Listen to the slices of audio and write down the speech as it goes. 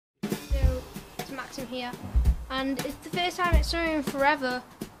Jackson here, and it's the first time it's snowing forever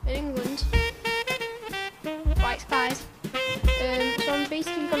in England. White skies. So I'm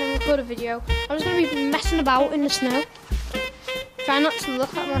basically going to record a video. I'm just going to be messing about in the snow. Try not to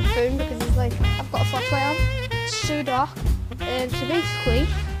look at my phone because it's like I've got a flashlight on. It's so dark. So basically,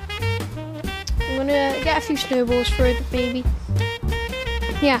 I'm going to get a few snowballs for it, maybe.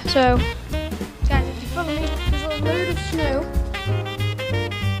 Yeah, so guys, if you follow me, there's a load of snow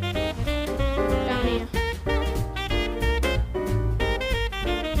down here.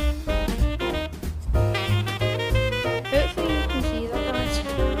 Hopefully you can see that, guys.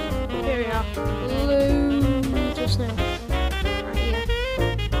 Here we are. Loads of snow right here.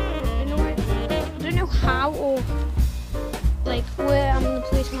 I don't know how or like where I'm gonna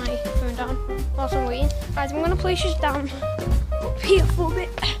place my phone down whilst I'm waiting. Guys, I'm gonna place this down up here for a bit.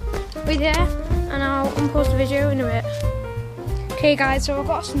 Right there, and I'll unpause the video in a bit. Okay guys, so I've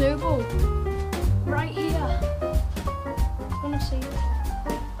got a snowball right here. I'm gonna see it.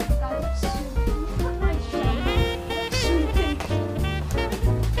 Guys, it's so nice. It's so pink.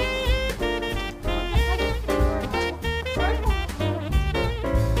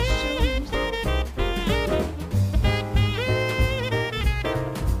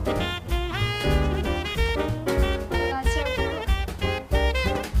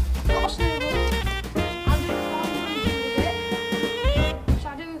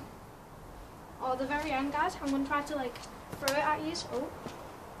 The very end, guys, I'm going to try to like throw it at you. Oh,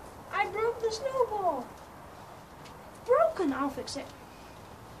 I broke the snowball. It's broken. I'll fix it.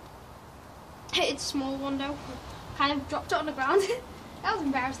 It's a small one though. Kind of dropped it on the ground. That was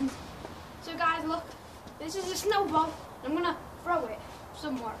embarrassing. So guys, look, this is a snowball. I'm going to throw it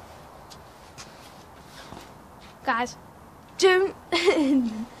somewhere. Guys, don't do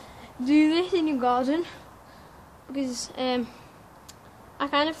this in your garden because I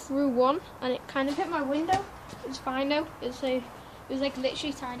kind of threw one and it kind of hit my window. It's fine though. It was like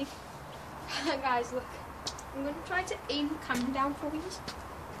literally tiny. Guys, look. I'm going to try to aim the camera down for you.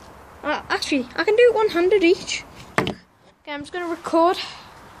 Actually, I can do it one-handed each. Okay, I'm just going to record.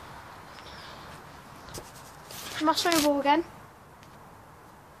 My snowball again.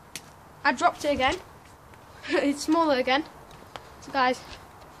 I dropped it again. It's smaller again. So guys,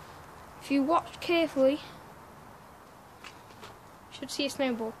 if you watch carefully, should see a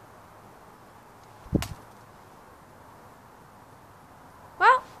snowball.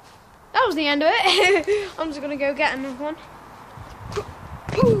 Well, that was the end of it. I'm just gonna go get another one.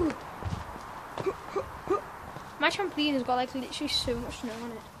 My trampoline has got like literally so much snow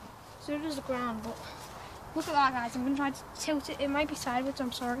on it. So does the ground, but look at that, guys. I'm gonna try to tilt it. It might be sideways,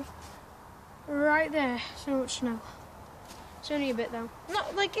 I'm sorry. Right there, so much snow. It's only a bit though.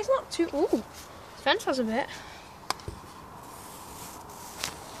 Not like it's not too. Ooh, the fence has a bit.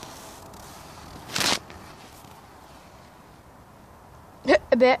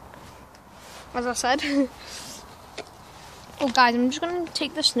 A bit, as I said. Oh guys, I'm just going to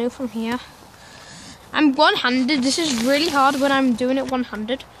take the snow from here. I'm one-handed. This is really hard when I'm doing it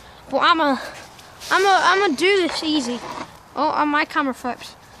one-handed, but I'm gonna do this easy. Oh, and my camera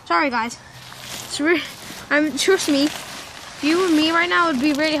flipped. Sorry guys. Trust me, you and me right now would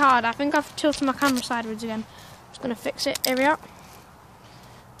be really hard. I think I've tilted my camera sideways again. Just gonna fix it. Here we are.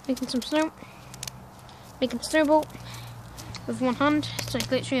 Making some snow. Making a snowball. With one hand, it's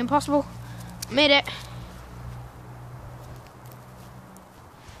like literally impossible. Made it.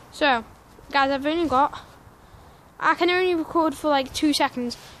 So, guys, I can only record for like 2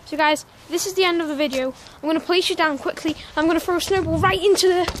 seconds. So guys, this is the end of the video. I'm going to place you down quickly. I'm going to throw a snowball right into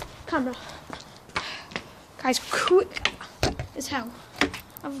the camera. Guys, quick as hell.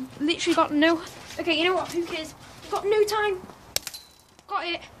 I've literally got no... Okay, you know what? Who cares? I've got no time. Got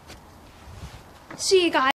it. See you guys.